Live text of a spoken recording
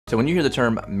So when you hear the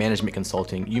term management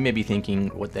consulting, you may be thinking,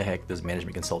 what the heck does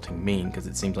management consulting mean? Because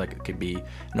it seems like it could be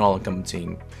an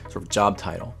all-encompassing sort of job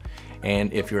title.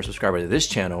 And if you're a subscriber to this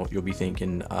channel, you'll be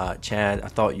thinking, Chad, I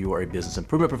thought you were a business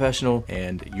improvement professional.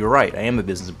 And you're right, I am a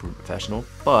business improvement professional.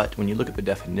 But when you look at the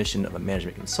definition of a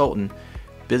management consultant,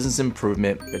 business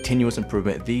improvement, continuous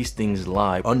improvement, these things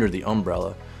lie under the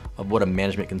umbrella of what a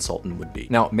management consultant would be.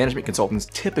 Now, management consultants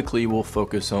typically will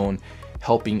focus on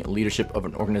helping leadership of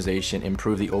an organization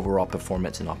improve the overall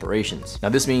performance and operations. Now,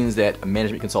 this means that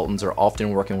management consultants are often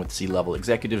working with C-level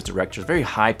executives, directors, very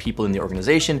high people in the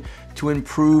organization to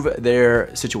improve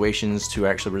their situations, to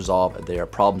actually resolve their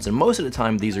problems. And most of the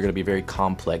time, these are gonna be very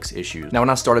complex issues. Now, when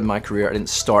I started my career, I didn't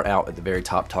start out at the very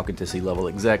top talking to C-level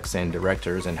execs and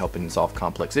directors and helping solve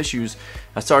complex issues.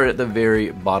 I started at the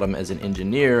very bottom as an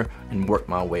engineer and worked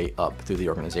my way up through the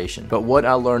organization. But what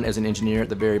I learned as an engineer at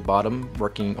the very bottom,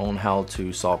 working on how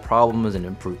to solve problems and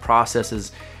improve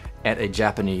processes at a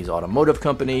Japanese automotive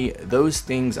company, those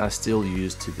things I still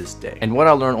use to this day. And what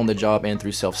I learned on the job and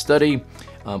through self-study,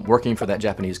 working for that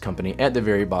Japanese company at the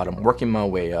very bottom, working my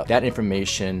way up, that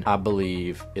information I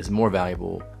believe is more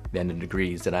valuable than the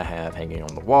degrees that I have hanging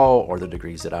on the wall or the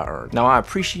degrees that I earned. Now, I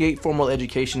appreciate formal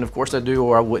education, of course I do,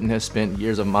 or I wouldn't have spent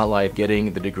years of my life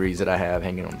getting the degrees that I have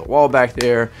hanging on the wall back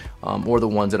there, or the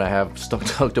ones that I have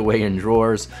tucked away in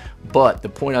drawers. But the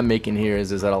point I'm making here is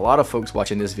that a lot of folks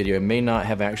watching this video may not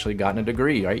have actually gotten a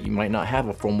degree, right? You might not have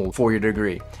a formal 4-year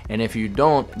degree. And if you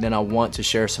don't, then I want to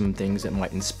share some things that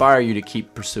might inspire you to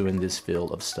keep pursuing this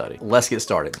field of study. Let's get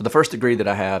started. The first degree that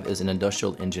I have is an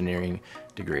industrial engineering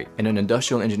degree. And an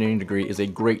industrial engineering degree is a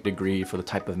great degree for the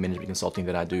type of management consulting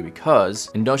that I do, because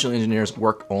industrial engineers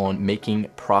work on making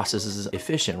processes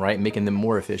efficient, right? Making them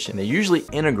more efficient. They usually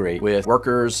integrate with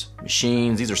workers,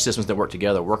 machines. These are systems that work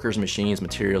together: workers, machines,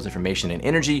 materials, information, and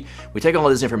energy. We take all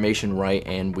this information, right,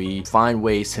 and we find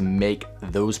ways to make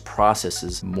those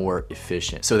processes more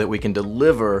efficient so that we can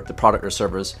deliver the product or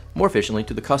service more efficiently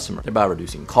to the customer, thereby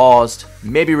reducing cost,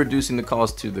 maybe reducing the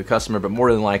cost to the customer, but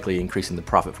more than likely increasing the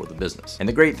profit for the business. And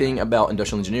the great thing about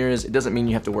industrial engineers, it doesn't mean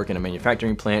you have to work in a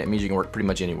manufacturing plant. It means you can work pretty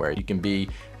much anywhere. You can be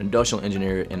an industrial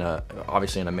engineer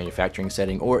obviously in a manufacturing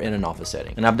setting or in an office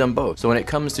setting. And I've done both. So when it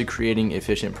comes to creating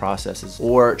efficient processes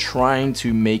or trying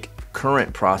to make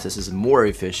current processes more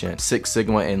efficient, Six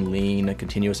Sigma and Lean,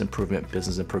 continuous improvement,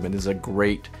 business improvement, this is a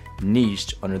great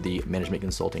niche under the management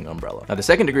consulting umbrella. Now, the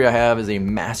second degree I have is a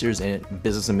master's in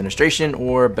business administration,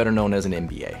 or better known as an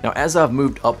MBA. Now, as I've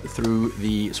moved up through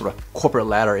the sort of corporate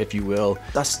ladder, if you will,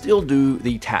 I still do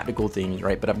the tactical things,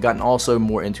 right? But I've gotten also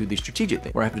more into the strategic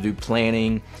thing, where I have to do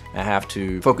planning. I have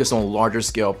to focus on larger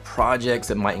scale projects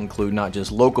that might include not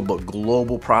just local, but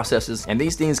global processes. And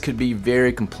these things could be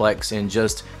very complex in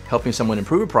just helping someone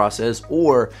improve a process,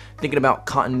 or thinking about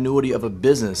continuity of a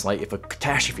business, like if a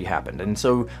catastrophe happened. And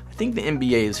so I think the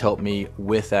MBA has helped me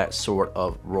with that sort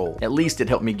of role. At least it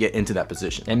helped me get into that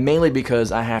position. And mainly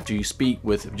because I have to speak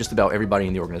with just about everybody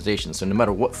in the organization. So no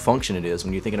matter what function it is,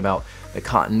 when you're thinking about the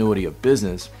continuity of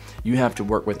business, you have to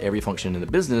work with every function in the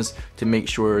business to make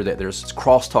sure that there's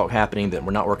crosstalk happening, that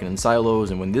we're not working in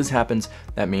silos. And when this happens,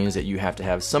 that means that you have to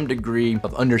have some degree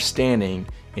of understanding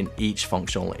in each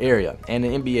functional area. And the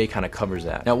MBA kind of covers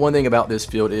that. Now, one thing about this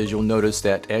field is you'll notice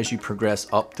that as you progress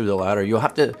up through the ladder, you'll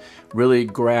have to really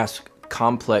grasp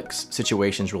complex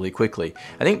situations really quickly.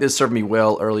 I think this served me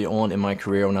well early on in my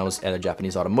career when I was at a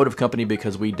Japanese automotive company,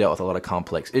 because we dealt with a lot of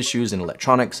complex issues in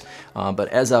electronics. But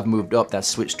as I've moved up, that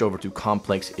switched over to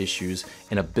complex issues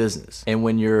in a business. And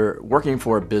when you're working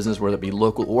for a business, whether it be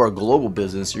local or a global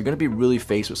business, you're going to be really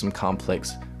faced with some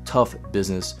complex, tough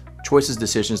business choices,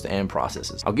 decisions, and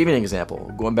processes. I'll give you an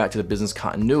example. Going back to the business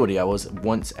continuity, I was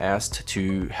once asked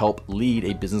to help lead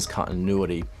a business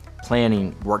continuity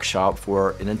planning workshop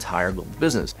for an entire global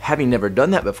business. Having never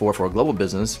done that before for a global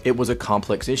business, it was a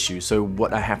complex issue. So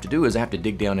what I have to do is I have to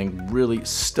dig down and really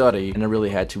study, and I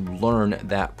really had to learn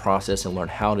that process and learn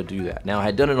how to do that. Now, I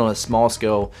had done it on a small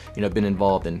scale, been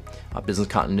involved in business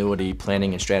continuity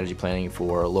planning and strategy planning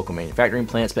for local manufacturing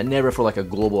plants, but never for like a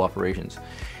global operations.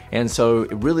 And so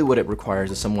really what it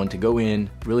requires is someone to go in,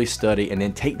 really study, and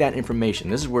then take that information.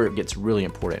 This is where it gets really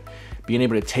important. Being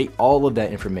able to take all of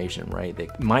that information, right,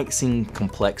 that might seem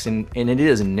complex, and it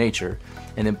is in nature,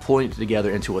 and then pulling it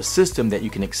together into a system that you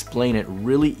can explain it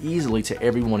really easily to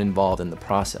everyone involved in the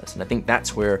process. And I think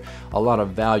that's where a lot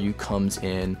of value comes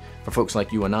in for folks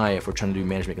like you and I, if we're trying to do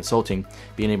management consulting,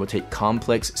 being able to take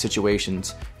complex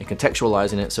situations and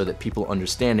contextualizing it so that people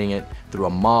understanding it through a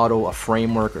model, a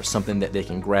framework, or something that they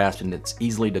can grasp grasp and it's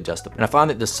easily digestible. And I find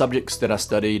that the subjects that I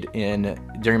studied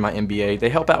during my MBA, they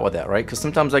help out with that, right? Because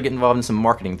sometimes I get involved in some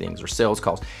marketing things or sales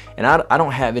calls, and I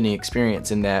don't have any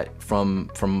experience in that from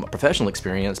professional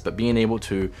experience, but being able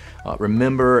to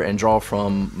remember and draw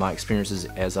from my experiences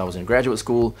as I was in graduate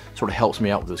school sort of helps me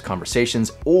out with those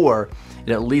conversations, or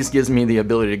it at least gives me the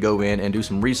ability to go in and do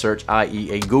some research,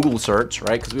 i.e. a Google search,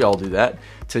 right? Because we all do that,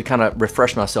 to kind of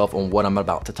refresh myself on what I'm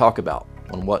about to talk about.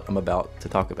 On what I'm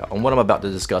about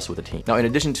to discuss with the team. Now, in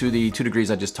addition to the 2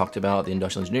 degrees I just talked about, the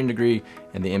industrial engineering degree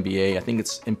and the MBA, I think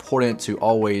it's important to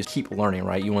always keep learning,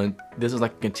 right? This is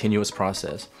like a continuous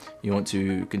process. You want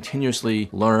to continuously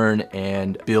learn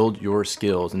and build your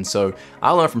skills. And so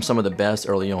I learned from some of the best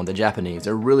early on, the Japanese.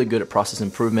 They're really good at process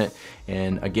improvement.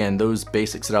 And again, those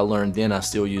basics that I learned then, I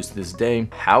still use to this day.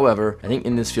 However, I think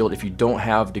in this field, if you don't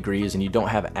have degrees and you don't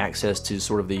have access to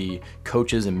sort of the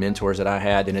coaches and mentors that I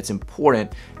had, then it's important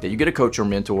that you get a coach or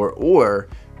mentor, or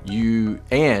you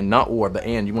want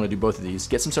to do both of these.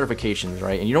 Get some certifications,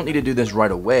 right? And you don't need to do this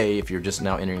right away if you're just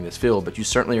now entering this field, but you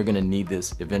certainly are going to need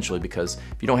this eventually, because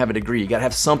if you don't have a degree, you got to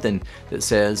have something that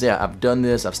says, yeah, I've done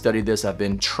this, I've studied this, I've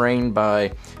been trained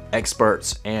by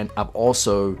experts, and I've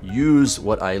also used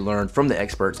what I learned from the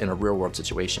experts in a real world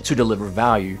situation to deliver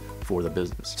value for the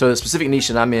business. So the specific niche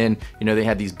that I'm in, they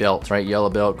have these belts, right? Yellow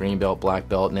belt, green belt, black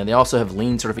belt, and then they also have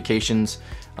lean certifications.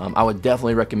 I would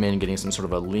definitely recommend getting some sort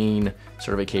of a lean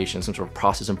certification, some sort of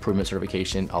process improvement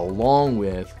certification, along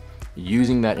with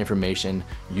using that information,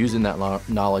 using that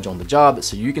knowledge on the job,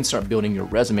 so you can start building your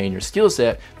resume and your skill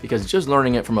set, because just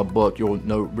learning it from a book, you'll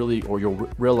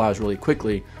realize really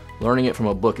quickly, learning it from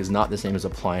a book is not the same as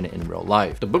applying it in real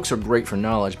life. The books are great for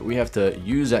knowledge, but we have to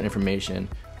use that information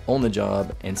on the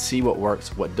job and see what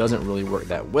works, what doesn't really work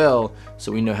that well,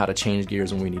 so we know how to change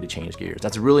gears when we need to change gears.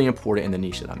 That's really important in the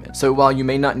niche that I'm in. So while you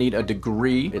may not need a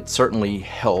degree, it certainly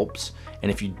helps.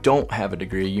 And if you don't have a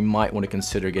degree, you might want to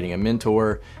consider getting a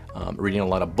mentor, reading a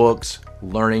lot of books,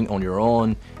 learning on your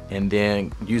own, and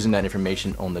then using that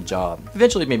information on the job.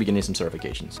 Eventually, maybe getting some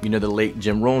certifications. The late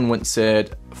Jim Rohn once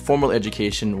said, formal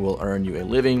education will earn you a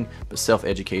living, but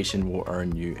self-education will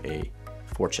earn you a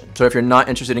fortune. So if you're not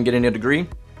interested in getting a degree,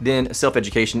 then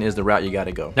self-education is the route you got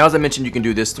to go. Now, as I mentioned, you can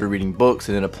do this through reading books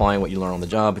and then applying what you learn on the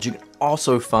job, but you can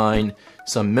also find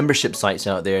some membership sites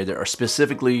out there that are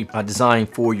specifically designed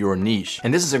for your niche.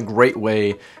 And this is a great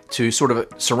way to sort of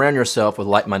surround yourself with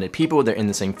like-minded people that are in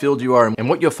the same field you are. And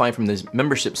what you'll find from these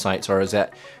membership sites is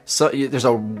that there's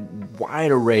a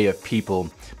wide array of people,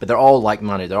 but they're all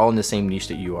like-minded. They're all in the same niche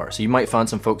that you are. So you might find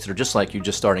some folks that are just like you,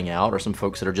 just starting out, or some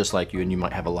folks that are just like you and you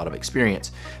might have a lot of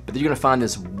experience. But you're going to find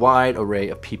this wide array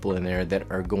of people in there that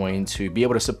are going to be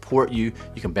able to support you.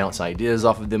 You can bounce ideas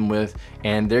off of them with,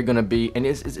 and they're going to be, and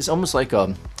it's almost like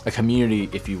a community,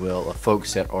 if you will, of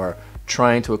folks that are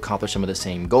trying to accomplish some of the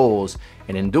same goals,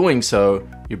 and in doing so,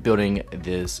 you're building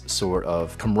this sort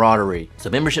of camaraderie. So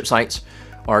membership sites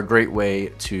are a great way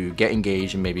to get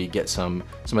engaged and maybe get some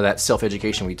of that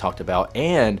self-education we talked about,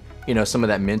 and some of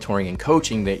that mentoring and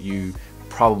coaching that you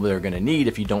probably are going to need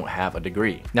if you don't have a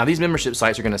degree. Now, these membership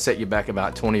sites are going to set you back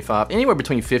about anywhere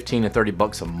between 15 and 30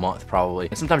 bucks a month probably.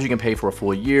 And sometimes you can pay for a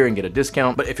full year and get a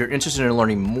discount. But if you're interested in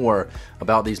learning more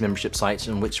about these membership sites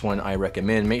and which one I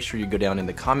recommend, make sure you go down in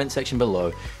the comment section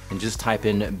below and just type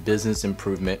in business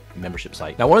improvement membership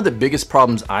site. Now, one of the biggest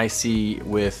problems I see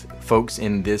with folks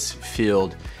in this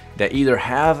field that either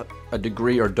have a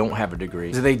degree or don't have a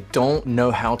degree, so they don't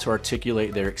know how to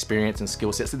articulate their experience and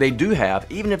skill sets that they do have,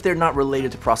 even if they're not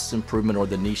related to process improvement or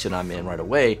the niche that I'm in right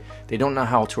away. They don't know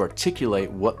how to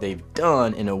articulate what they've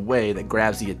done in a way that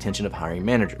grabs the attention of hiring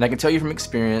managers. And I can tell you from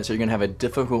experience, you're gonna have a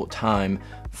difficult time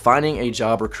finding a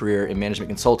job or career in management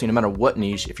consulting, no matter what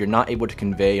niche, if you're not able to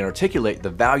convey and articulate the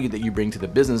value that you bring to the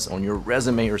business on your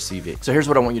resume or CV. So here's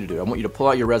what I want you to do. I want you to pull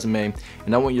out your resume,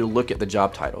 and I want you to look at the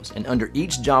job titles. And under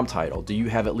each job title, do you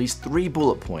have at least 3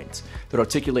 bullet points that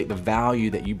articulate the value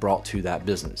that you brought to that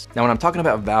business? Now, when I'm talking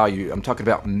about value, I'm talking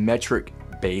about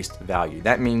metric-based value.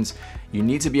 That means you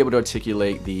need to be able to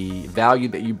articulate the value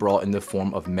that you brought in the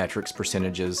form of metrics,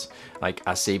 percentages, like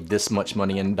I saved this much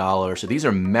money in dollars. So these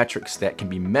are metrics that can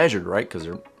be measured, right? Because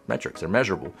they're metrics, they're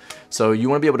measurable. So you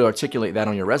want to be able to articulate that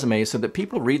on your resume so that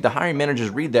people read, the hiring managers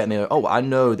read that and they're like, oh, I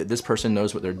know that this person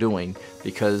knows what they're doing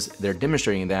because they're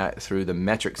demonstrating that through the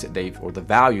metrics that or the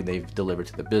value they've delivered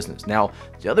to the business. Now,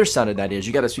 the other side of that is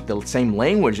you got to speak the same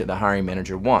language that the hiring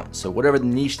manager wants. So whatever the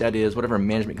niche that is, whatever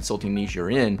management consulting niche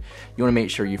you're in, you want to make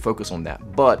sure you focus on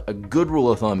that. But a good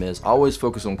rule of thumb is always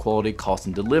focus on quality, cost,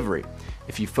 and delivery.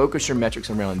 if you focus your metrics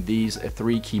around these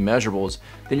 3 key measurables,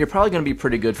 then you're probably going to be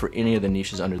pretty good for any of the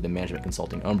niches under the management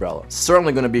consulting umbrella.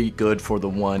 Certainly going to be good for the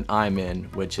one I'm in,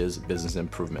 which is business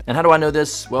improvement. And how do I know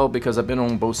this? Well, because I've been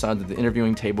on both sides of the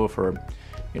interviewing table for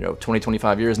 20,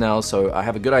 25 years now, so I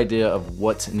have a good idea of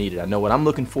what's needed. I know what I'm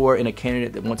looking for in a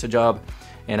candidate that wants a job,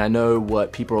 and I know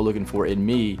what people are looking for in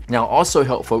me. Now, I also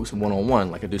help folks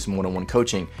one-on-one, like I do some one-on-one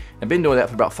coaching. I've been doing that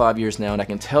for about 5 years now, and I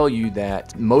can tell you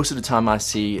that most of the time I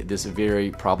see this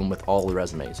very problem with all the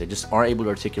resumes. They just aren't able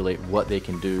to articulate what they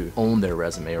can do on their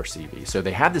resume or CV. So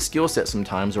they have the skill set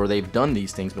sometimes, or they've done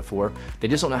these things before. They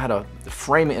just don't know how to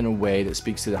frame it in a way that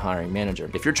speaks to the hiring manager.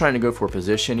 If you're trying to go for a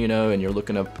position, and you're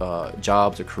looking up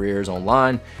jobs or careers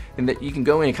online, and that you can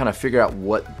go in and kind of figure out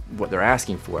what they're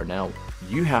asking for. Now,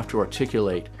 you have to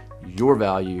articulate your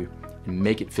value and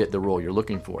make it fit the role you're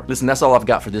looking for. Listen, that's all I've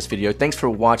got for this video. Thanks for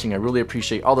watching. I really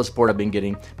appreciate all the support I've been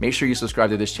getting. Make sure you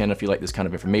subscribe to this channel if you like this kind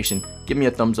of information. Give me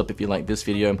a thumbs up if you like this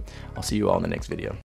video. I'll see you all in the next video.